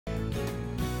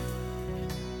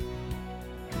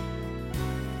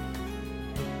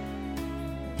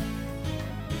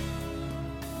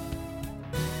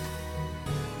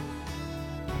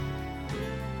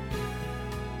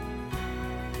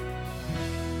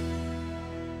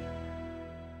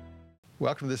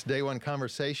Welcome to this Day One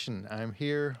Conversation. I'm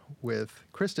here with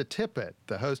Krista Tippett,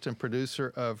 the host and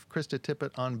producer of Krista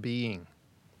Tippett on Being,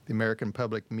 the American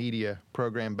public media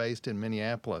program based in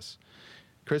Minneapolis.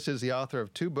 Krista is the author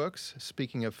of 2 books,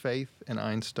 Speaking of Faith and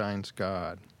Einstein's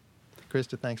God.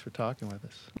 Krista, thanks for talking with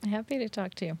us. Happy to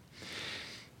talk to you.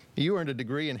 You earned a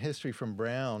degree in history from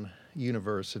Brown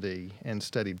University and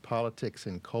studied politics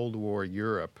in Cold War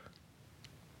Europe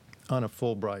on a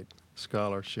Fulbright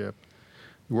scholarship.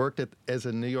 You worked as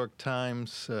a New York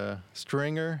Times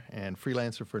stringer and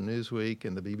freelancer for Newsweek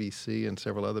and the BBC and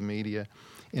several other media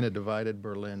in a divided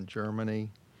Berlin, Germany.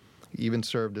 You even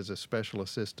served as a special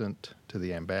assistant to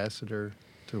the ambassador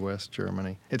to West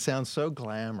Germany. It sounds so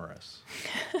glamorous.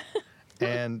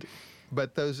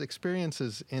 But those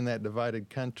experiences in that divided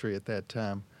country at that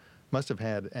time must have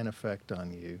had an effect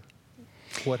on you.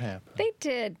 What happened? They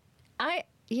did.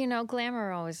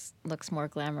 Glamour always looks more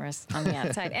glamorous on the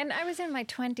outside. And I was in my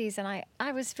 20s, and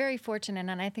I was very fortunate,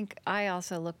 and I think I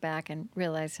also look back and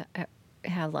realize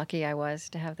how lucky I was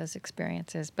to have those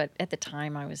experiences. But at the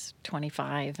time, I was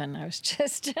 25, and I was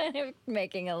just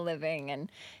making a living and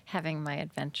having my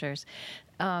adventures.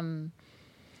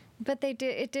 But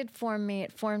it did form me.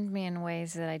 It formed me in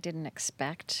ways that I didn't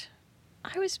expect.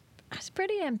 I was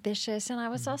pretty ambitious, and I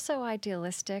was also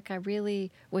idealistic. I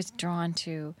really was drawn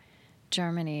to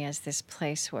Germany as this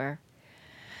place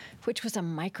which was a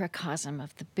microcosm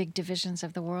of the big divisions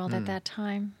of the world at that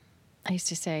time. I used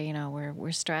to say,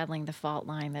 we're straddling the fault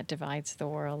line that divides the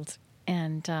world.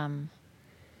 And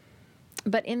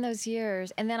but in those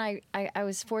years, and then I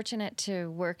was fortunate to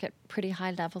work at pretty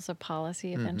high levels of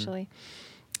policy eventually.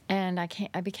 And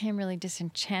I became really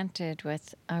disenchanted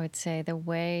with, I would say, the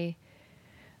way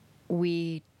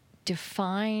we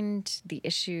defined the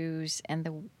issues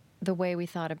and the way we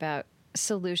thought about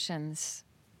solutions,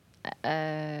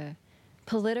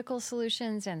 political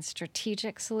solutions and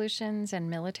strategic solutions and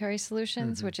military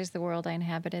solutions, which is the world I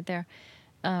inhabited there,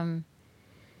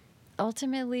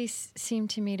 ultimately seemed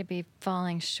to me to be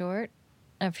falling short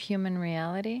of human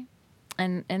reality.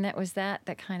 And that was that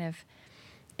kind of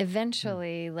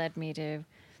eventually led me to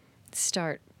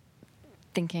start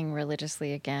thinking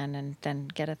religiously again and then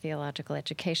get a theological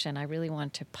education. I really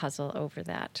wanted to puzzle over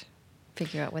that,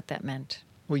 figure out what that meant.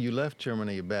 Well, you left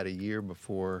Germany about a year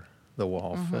before the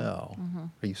wall fell.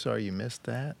 Are you sorry you missed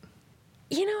that?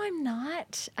 I'm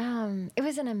not. It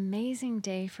was an amazing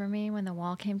day for me when the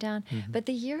wall came down. But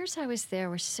the years I was there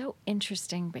were so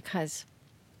interesting because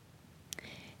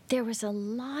there was a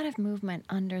lot of movement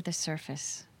under the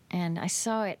surface. And I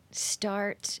saw it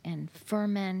start and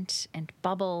ferment and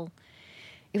bubble.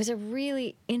 It was a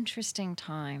really interesting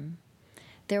time.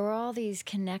 There were all these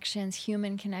connections,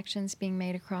 human connections being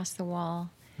made across the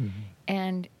wall.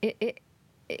 And it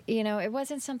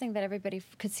wasn't something that everybody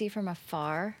could see from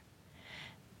afar.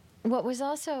 What was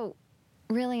also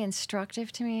really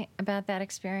instructive to me about that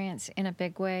experience in a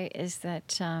big way is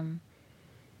that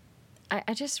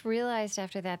I just realized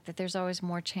after that there's always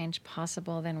more change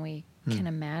possible than we can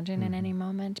imagine in any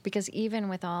moment. Because even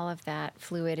with all of that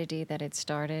fluidity that had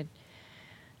started,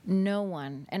 no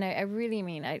one, and I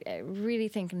really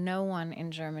think no one in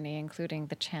Germany, including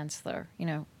the Chancellor,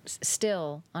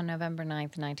 still on November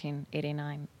 9th,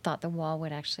 1989, thought the wall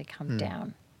would actually come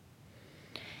down.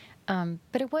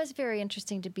 But it was very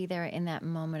interesting to be there in that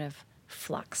moment of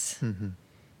flux.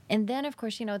 And then, of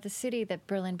course, the city that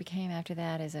Berlin became after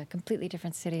that is a completely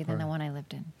different city than the one I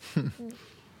lived in.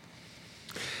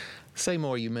 Say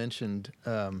more. You mentioned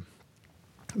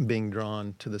being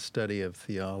drawn to the study of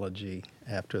theology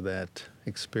after that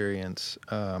experience.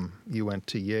 You went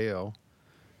to Yale,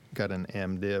 got an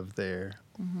MDiv there.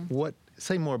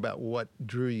 Say more about what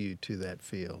drew you to that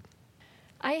field.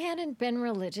 I hadn't been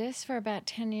religious for about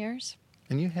 10 years.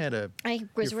 And you had I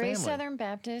was raised Southern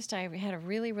Baptist. I had a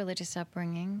really religious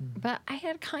upbringing. But I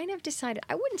had kind of decided,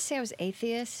 I wouldn't say I was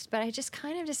atheist, but I just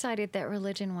kind of decided that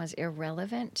religion was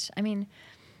irrelevant. I mean,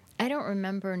 I don't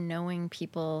remember knowing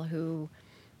people who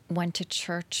went to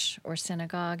church or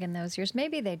synagogue in those years.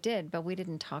 Maybe they did, but we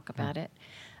didn't talk about it.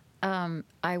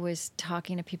 I was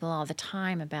talking to people all the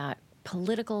time about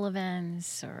political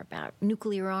events or about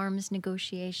nuclear arms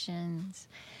negotiations.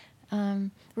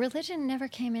 Religion never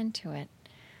came into it.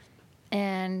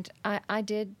 And I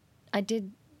did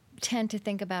tend to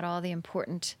think about all the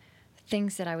important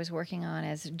things that I was working on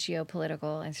as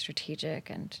geopolitical and strategic,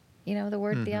 and the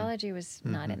word theology was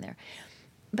not in there.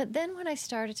 But then when I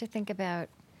started to think about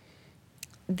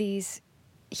these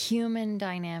human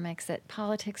dynamics that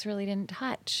politics really didn't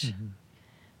touch,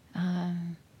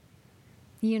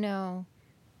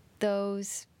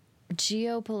 those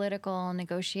geopolitical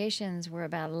negotiations were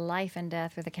about life and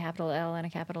death with a capital L and a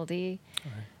capital D.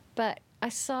 Right. But I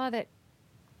saw that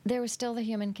there was still the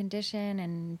human condition,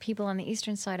 and people on the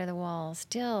eastern side of the wall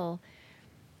still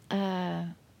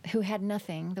who had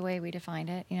nothing, the way we defined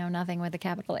it, nothing with a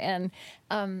capital N.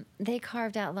 They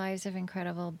carved out lives of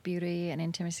incredible beauty and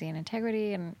intimacy and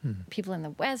integrity, and people in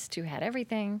the West who had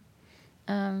everything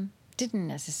didn't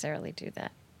necessarily do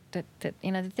that.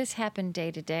 That this happened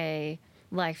day to day,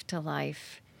 life to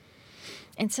life,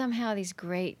 and somehow these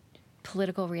great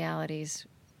political realities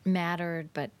mattered,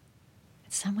 but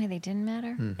in some way they didn't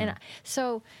matter. And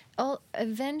so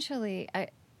eventually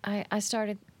I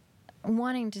started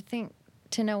wanting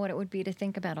to know what it would be to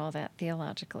think about all that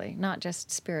theologically, not just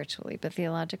spiritually, but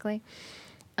theologically.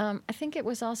 I think it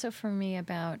was also for me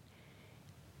about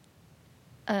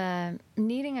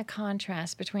needing a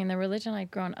contrast between the religion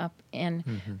I'd grown up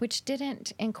in, which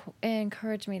didn't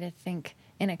encourage me to think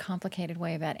in a complicated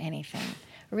way about anything,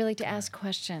 really to ask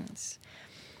questions.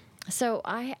 So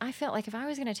I felt like if I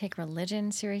was going to take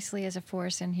religion seriously as a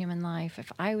force in human life,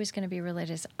 if I was going to be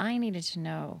religious, I needed to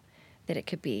know that it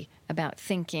could be about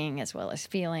thinking as well as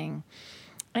feeling,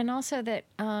 and also that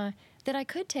I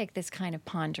could take this kind of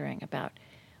pondering about,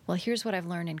 well, here's what I've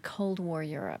learned in Cold War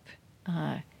Europe.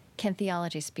 Can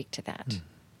theology speak to that?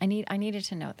 I needed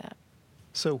to know that.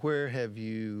 So where have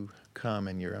you come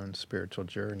in your own spiritual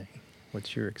journey?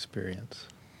 What's your experience?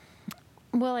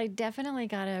 Well, I definitely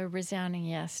got a resounding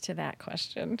yes to that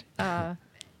question.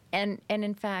 And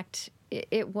in fact,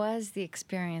 it was the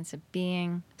experience of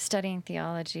studying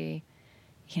theology,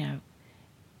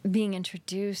 being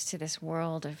introduced to this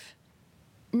world of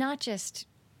not just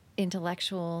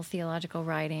intellectual theological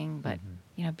writing, but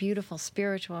beautiful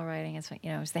spiritual writing. It's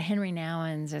it was the Henry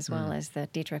Nouwens as well as the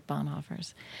Dietrich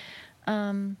Bonhoeffers,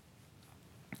 Jean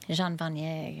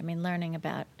Vanier. Learning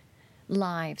about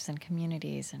lives and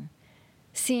communities and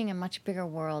seeing a much bigger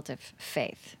world of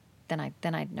faith than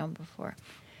I'd known before.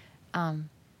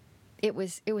 It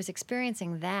was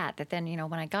experiencing that then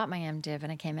when I got my MDiv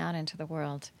and I came out into the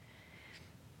world,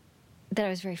 that I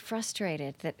was very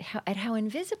frustrated at how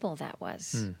invisible that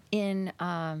was in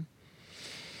a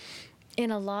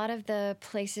lot of the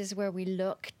places where we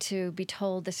look to be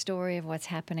told the story of what's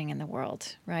happening in the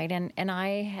world, right? And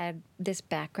I had this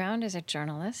background as a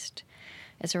journalist,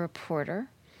 as a reporter.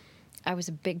 I was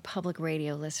a big public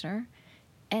radio listener,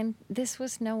 and this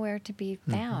was nowhere to be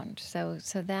found. So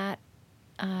that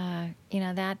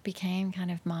that became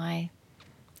kind of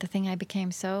the thing I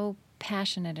became so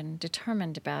passionate and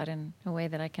determined about in a way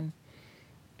that I can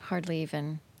hardly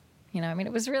even,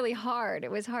 it was really hard.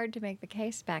 It was hard to make the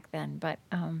case back then, but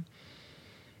I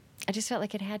just felt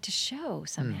like it had to show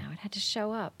somehow. It had to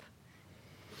show up.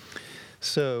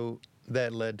 So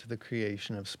that led to the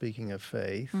creation of Speaking of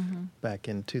Faith back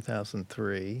in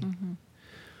 2003.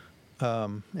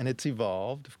 And it's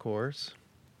evolved, of course.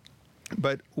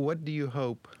 But what do you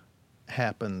hope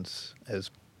happens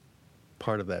as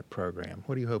part of that program?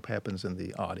 What do you hope happens in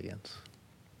the audience?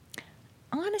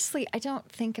 Honestly, I don't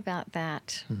think about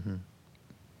that.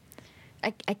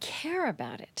 I care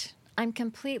about it. I'm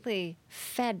completely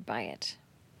fed by it.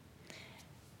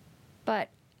 But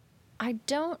I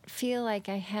don't feel like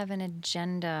I have an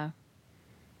agenda.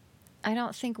 I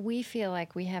don't think we feel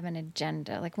like we have an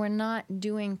agenda. Like we're not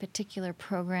doing particular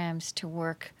programs to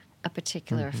work a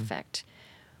particular effect.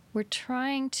 We're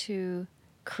trying to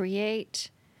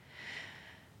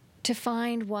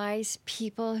find wise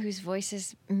people whose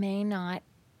voices may not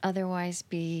otherwise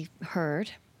be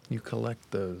heard. You collect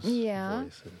those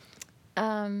voices.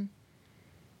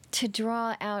 To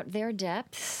draw out their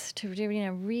depths, to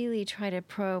really try to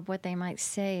probe what they might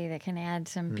say that can add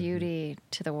some beauty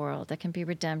to the world, that can be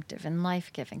redemptive and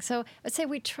life-giving. So I'd say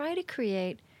we try to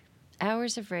create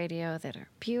hours of radio that are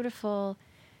beautiful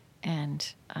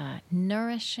and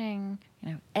nourishing,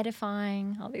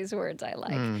 edifying, all these words I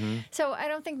like. So I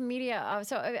don't think media, I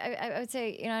would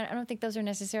say, I don't think those are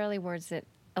necessarily words that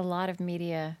a lot of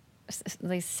media, at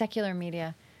least secular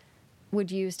media,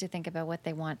 would use to think about what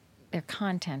they want their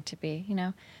content to be,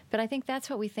 But I think that's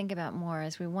what we think about more,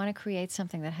 is we want to create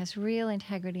something that has real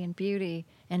integrity and beauty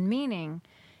and meaning,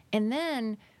 and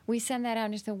then we send that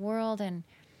out into the world and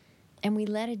we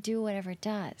let it do whatever it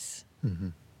does.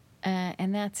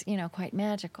 And that's, quite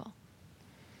magical.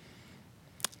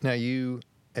 Now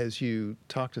as you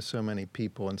talk to so many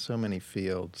people in so many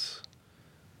fields,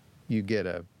 you get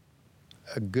a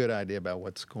good idea about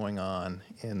what's going on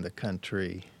in the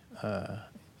country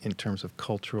in terms of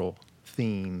cultural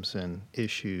themes and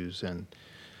issues,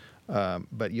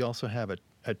 but you also have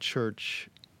a church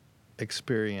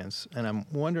experience, and I'm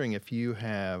wondering if you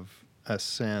have a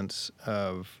sense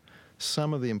of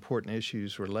some of the important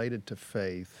issues related to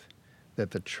faith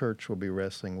that the church will be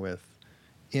wrestling with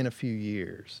in a few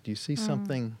years? Do you see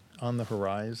something on the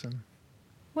horizon?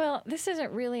 Well, this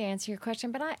doesn't really answer your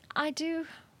question, but I do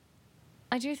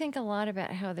think a lot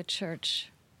about how the church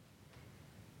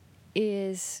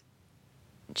is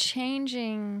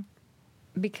changing,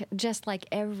 because just like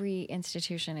every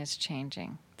institution is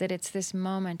changing, that it's this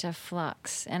moment of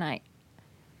flux. And I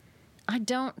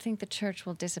don't think the church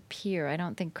will disappear. I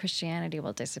don't think Christianity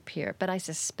will disappear. But I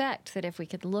suspect that if we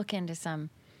could look into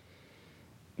some,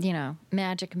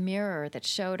 magic mirror that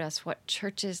showed us what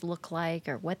churches look like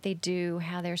or what they do,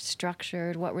 how they're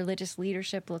structured, what religious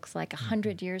leadership looks like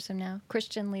 100 years from now,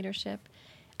 Christian leadership,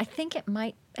 I think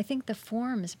the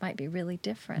forms might be really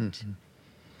different.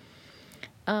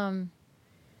 So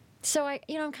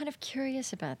I'm kind of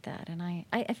curious about that. And I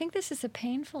think this is a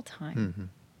painful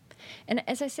time. And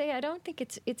as I say, I don't think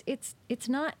it's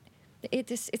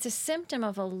a symptom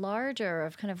of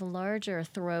larger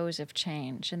throes of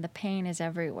change, and the pain is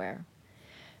everywhere.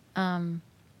 And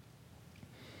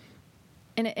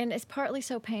it's partly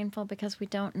so painful because we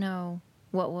don't know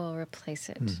what will replace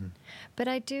it. But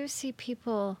I do see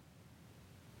people,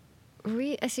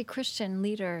 I see Christian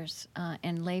leaders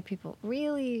and lay people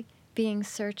really being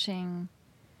searching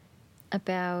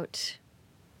about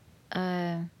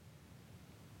how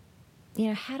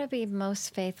to be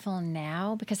most faithful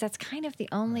now, because that's kind of the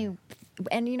only,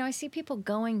 and I see people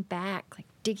going back, like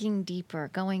digging deeper,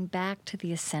 going back to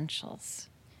the essentials,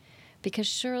 because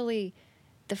surely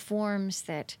the forms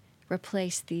that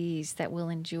replace these, that will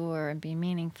endure and be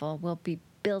meaningful, will be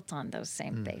built on those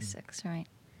same basics, right?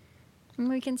 And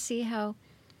we can see how,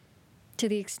 to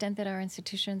the extent that our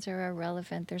institutions are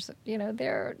irrelevant, there's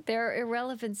there are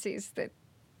irrelevancies that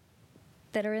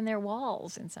are in their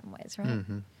walls in some ways, right?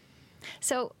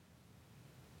 So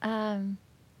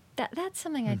that's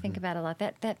something I think about a lot,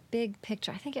 that big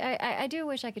picture. I think I do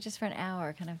wish I could just for an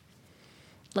hour kind of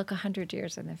look 100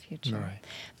 years in the future. Right.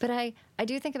 But I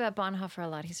do think about Bonhoeffer a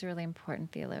lot. He's a really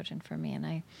important theologian for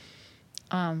me.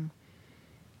 And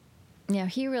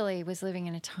he really was living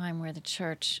in a time where the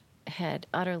church had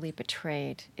utterly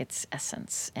betrayed its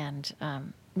essence, and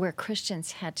where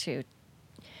Christians had to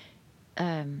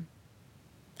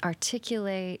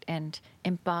articulate and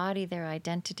embody their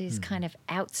identities kind of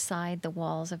outside the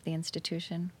walls of the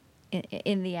institution,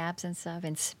 in the absence of,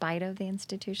 in spite of the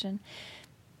institution.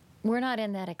 We're not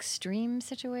in that extreme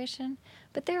situation,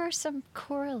 but there are some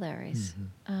corollaries.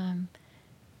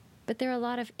 But there are a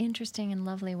lot of interesting and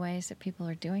lovely ways that people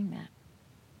are doing that.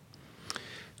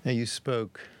 Now, you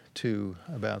spoke to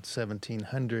about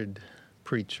 1,700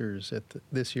 preachers at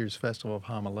this year's Festival of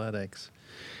Homiletics,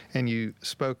 and you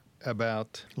spoke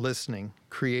about listening,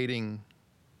 creating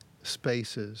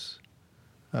spaces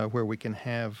where we can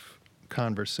have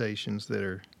conversations that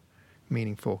are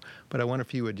meaningful. But I wonder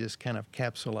if you would just kind of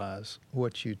capsulize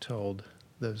what you told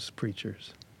those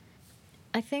preachers.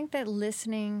 I think that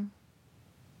listening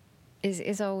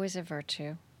is always a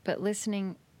virtue, but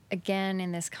listening, again,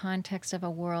 in this context of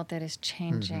a world that is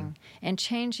changing, and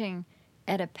changing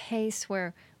at a pace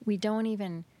where we don't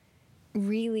even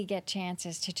really get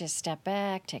chances to just step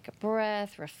back, take a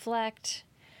breath, reflect.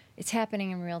 It's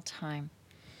happening in real time.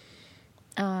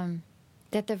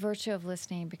 That the virtue of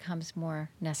listening becomes more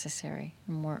necessary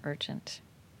and more urgent.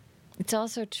 It's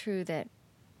also true that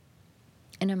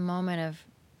in a moment of,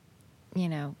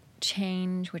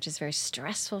 change, which is very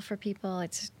stressful for people,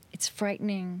 it's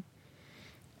frightening.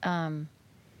 There's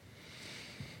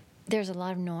a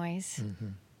lot of noise.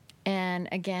 And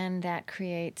again, that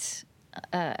creates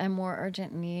a more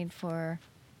urgent need for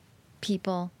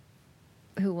people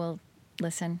who will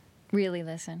listen, really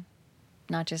listen,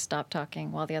 not just stop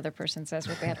talking while the other person says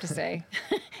what they have to say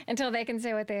until they can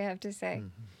say what they have to say.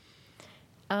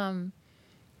 I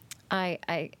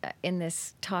in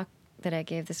this talk that I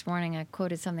gave this morning, I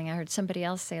quoted something I heard somebody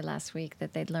else say last week,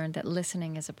 that they'd learned that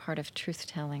listening is a part of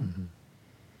truth-telling.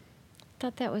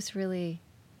 Thought that was really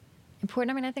important.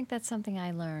 I mean, I think that's something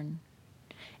I learned.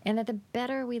 And that the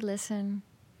better we listen,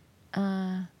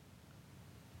 the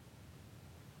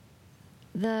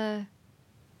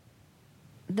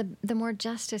more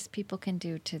justice people can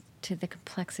do to the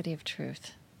complexity of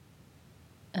truth.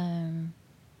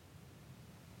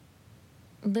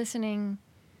 Listening,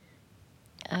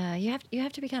 you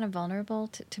have to be kind of vulnerable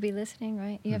to be listening,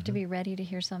 right? You have to be ready to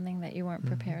hear something that you weren't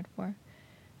prepared for.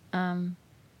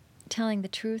 Telling the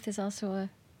truth is also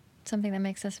something that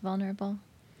makes us vulnerable.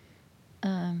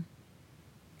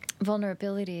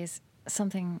 Vulnerability is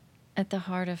something at the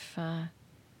heart of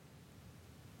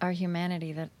our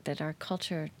humanity that our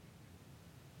culture,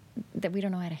 that we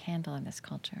don't know how to handle in this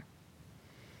culture.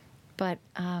 But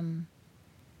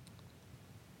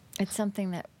it's something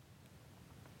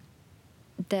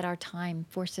that our time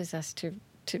forces us to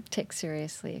take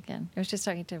seriously again. I was just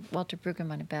talking to Walter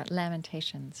Brueggemann about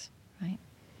Lamentations, right?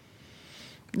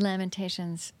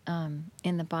 Lamentations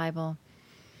in the Bible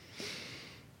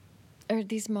are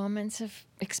these moments of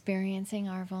experiencing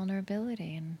our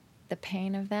vulnerability and the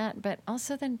pain of that, but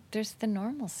also then there's the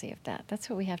normalcy of that. That's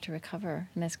what we have to recover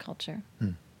in this culture.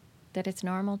 That it's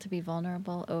normal to be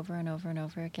vulnerable over and over and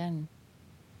over again.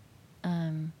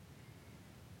 And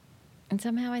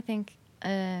somehow I think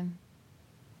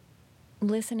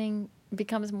listening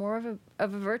becomes more of a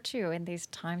virtue in these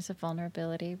times of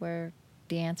vulnerability where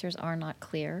the answers are not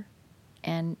clear,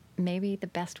 and maybe the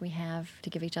best we have to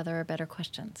give each other are better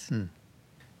questions.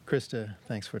 Krista,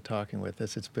 thanks for talking with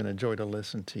us. It's been a joy to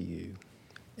listen to you.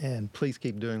 And please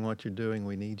keep doing what you're doing.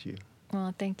 We need you.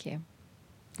 Well, thank you.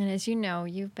 And as you know,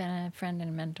 you've been a friend and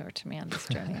a mentor to me on this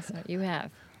journey, so you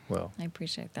have. Well, I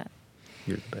appreciate that.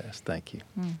 you're the best. Thank you.